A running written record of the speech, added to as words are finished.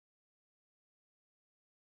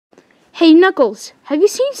Hey, Knuckles, have you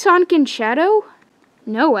seen Sonic and Shadow?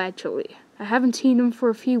 No, actually. I haven't seen them for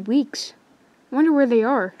a few weeks. I wonder where they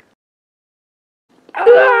are.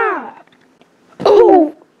 Ah!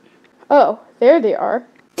 Oh! Oh, there they are.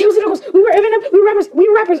 Tails and Knuckles, we were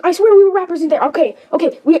rappers. I swear we were rappers in there. Okay.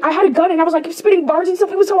 I had a gun and I was like spitting bars and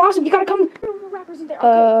stuff. It was so awesome. You gotta come. We were rappers in there.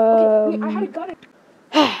 Okay. I had a gun.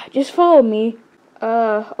 Just follow me.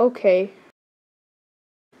 Okay.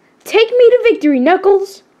 Take me to victory,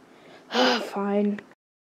 Knuckles. Fine.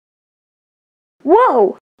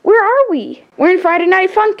 Whoa! Where are we? We're in Friday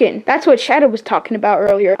Night Funkin'. That's what Shadow was talking about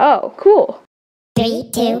earlier. Oh, cool. 3,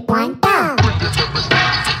 2, 1, go!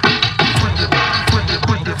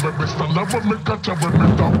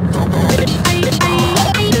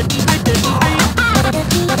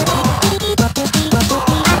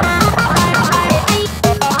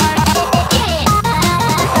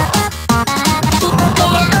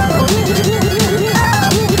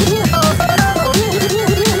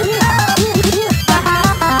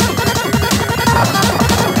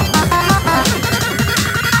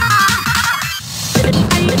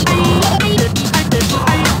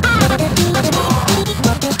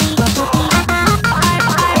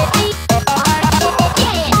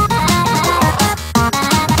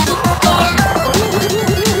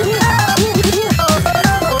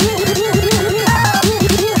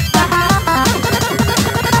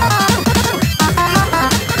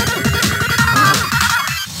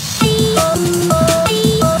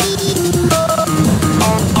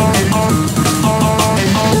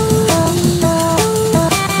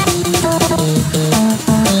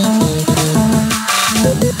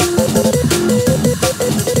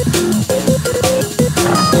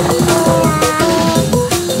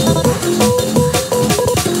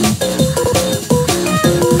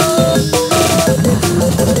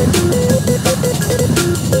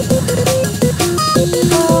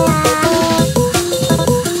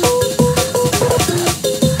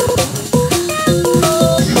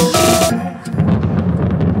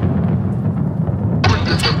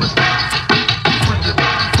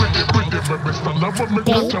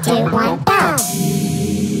 Three, two, one, go!